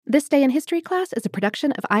This Day in History class is a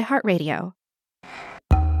production of iHeartRadio.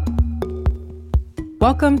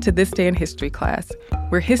 Welcome to This Day in History class,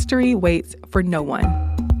 where history waits for no one.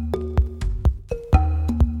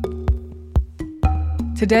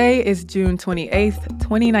 Today is June 28th,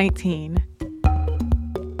 2019.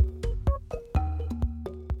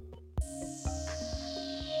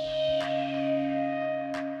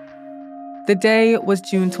 The day was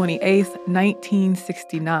June 28th,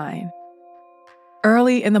 1969.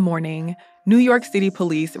 Early in the morning, New York City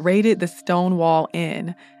police raided the Stonewall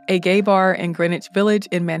Inn, a gay bar in Greenwich Village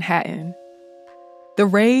in Manhattan. The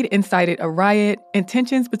raid incited a riot, and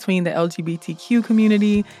tensions between the LGBTQ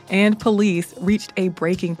community and police reached a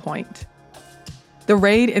breaking point. The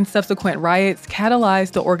raid and subsequent riots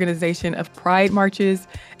catalyzed the organization of pride marches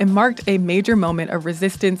and marked a major moment of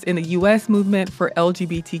resistance in the U.S. movement for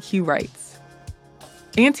LGBTQ rights.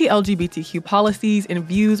 Anti-LGBTQ policies and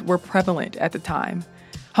views were prevalent at the time.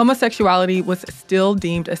 Homosexuality was still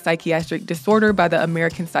deemed a psychiatric disorder by the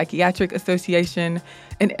American Psychiatric Association,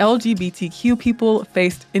 and LGBTQ people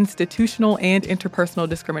faced institutional and interpersonal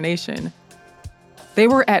discrimination. They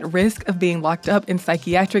were at risk of being locked up in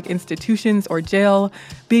psychiatric institutions or jail,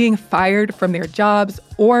 being fired from their jobs,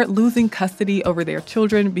 or losing custody over their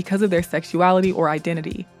children because of their sexuality or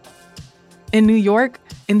identity. In New York,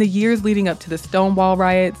 in the years leading up to the Stonewall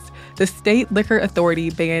riots, the state liquor authority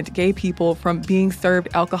banned gay people from being served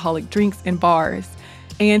alcoholic drinks in bars,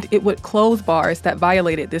 and it would close bars that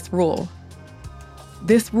violated this rule.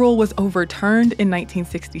 This rule was overturned in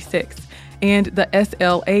 1966, and the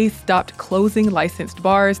SLA stopped closing licensed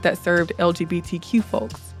bars that served LGBTQ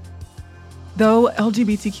folks. Though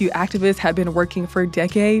LGBTQ activists had been working for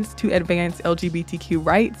decades to advance LGBTQ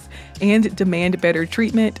rights and demand better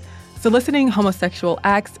treatment, soliciting homosexual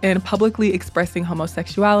acts and publicly expressing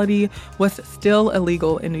homosexuality was still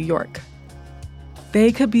illegal in New York.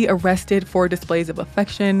 They could be arrested for displays of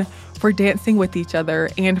affection, for dancing with each other,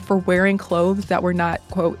 and for wearing clothes that were not,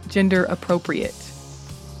 quote, gender appropriate.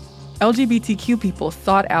 LGBTQ people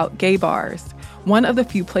sought out gay bars, one of the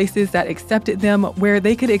few places that accepted them where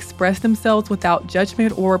they could express themselves without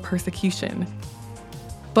judgment or persecution.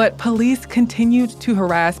 But police continued to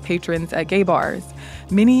harass patrons at gay bars,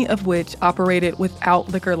 many of which operated without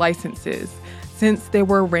liquor licenses, since they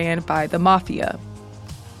were ran by the mafia.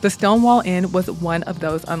 The Stonewall Inn was one of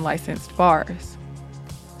those unlicensed bars.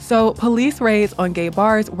 So police raids on gay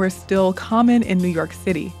bars were still common in New York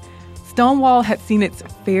City. Stonewall had seen its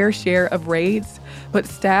fair share of raids, but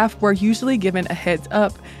staff were usually given a heads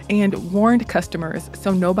up and warned customers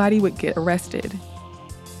so nobody would get arrested.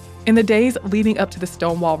 In the days leading up to the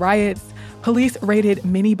Stonewall riots, police raided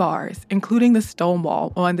many bars, including the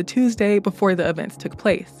Stonewall, on the Tuesday before the events took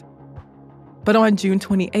place. But on June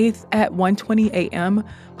 28th at 1:20 a.m.,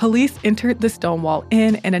 police entered the Stonewall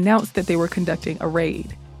Inn and announced that they were conducting a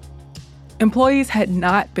raid. Employees had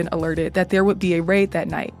not been alerted that there would be a raid that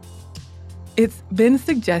night. It's been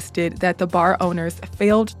suggested that the bar owners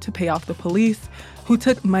failed to pay off the police, who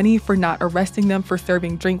took money for not arresting them for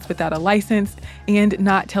serving drinks without a license and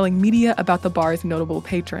not telling media about the bar's notable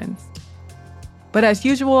patrons. But as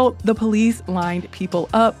usual, the police lined people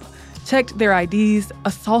up, checked their IDs,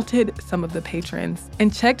 assaulted some of the patrons,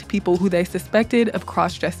 and checked people who they suspected of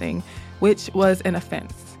cross-dressing, which was an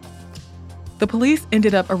offense. The police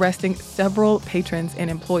ended up arresting several patrons and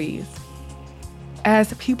employees.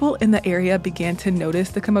 As people in the area began to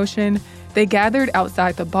notice the commotion, they gathered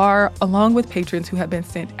outside the bar along with patrons who had been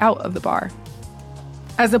sent out of the bar.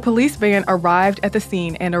 As a police van arrived at the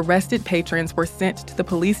scene and arrested patrons were sent to the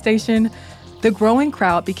police station, the growing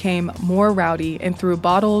crowd became more rowdy and threw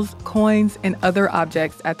bottles, coins, and other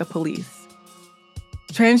objects at the police.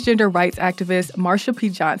 Transgender rights activist Marsha P.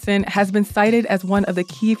 Johnson has been cited as one of the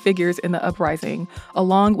key figures in the uprising,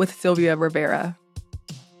 along with Sylvia Rivera.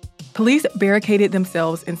 Police barricaded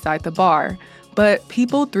themselves inside the bar, but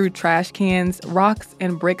people threw trash cans, rocks,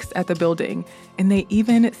 and bricks at the building, and they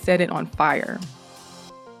even set it on fire.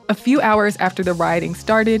 A few hours after the rioting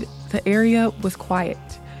started, the area was quiet,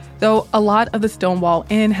 though a lot of the Stonewall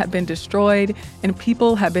Inn had been destroyed and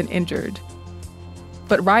people had been injured.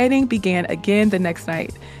 But rioting began again the next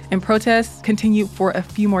night, and protests continued for a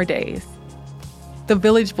few more days. The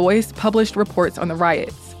Village Voice published reports on the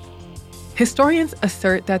riots. Historians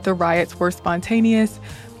assert that the riots were spontaneous,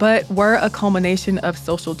 but were a culmination of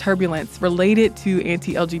social turbulence related to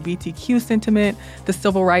anti-LGBTQ sentiment, the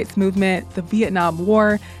civil rights movement, the Vietnam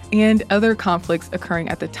War, and other conflicts occurring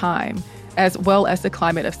at the time, as well as the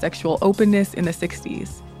climate of sexual openness in the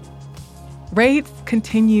 60s. Raids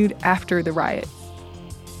continued after the riots.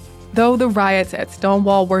 Though the riots at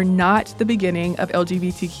Stonewall were not the beginning of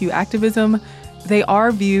LGBTQ activism, They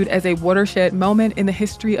are viewed as a watershed moment in the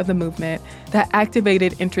history of the movement that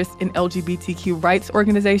activated interest in LGBTQ rights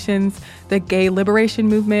organizations, the gay liberation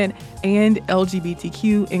movement, and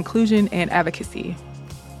LGBTQ inclusion and advocacy.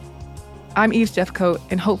 I'm Eve Jeffcoat,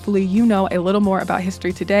 and hopefully you know a little more about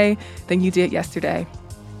history today than you did yesterday.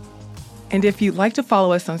 And if you'd like to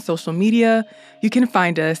follow us on social media, you can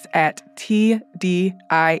find us at TDIHC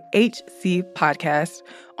Podcast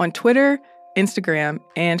on Twitter, Instagram,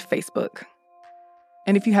 and Facebook.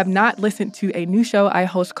 And if you have not listened to a new show I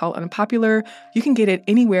host called Unpopular, you can get it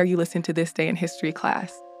anywhere you listen to This Day in History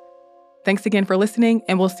class. Thanks again for listening,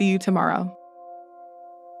 and we'll see you tomorrow.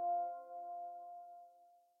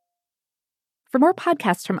 For more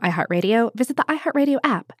podcasts from iHeartRadio, visit the iHeartRadio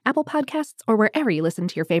app, Apple Podcasts, or wherever you listen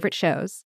to your favorite shows.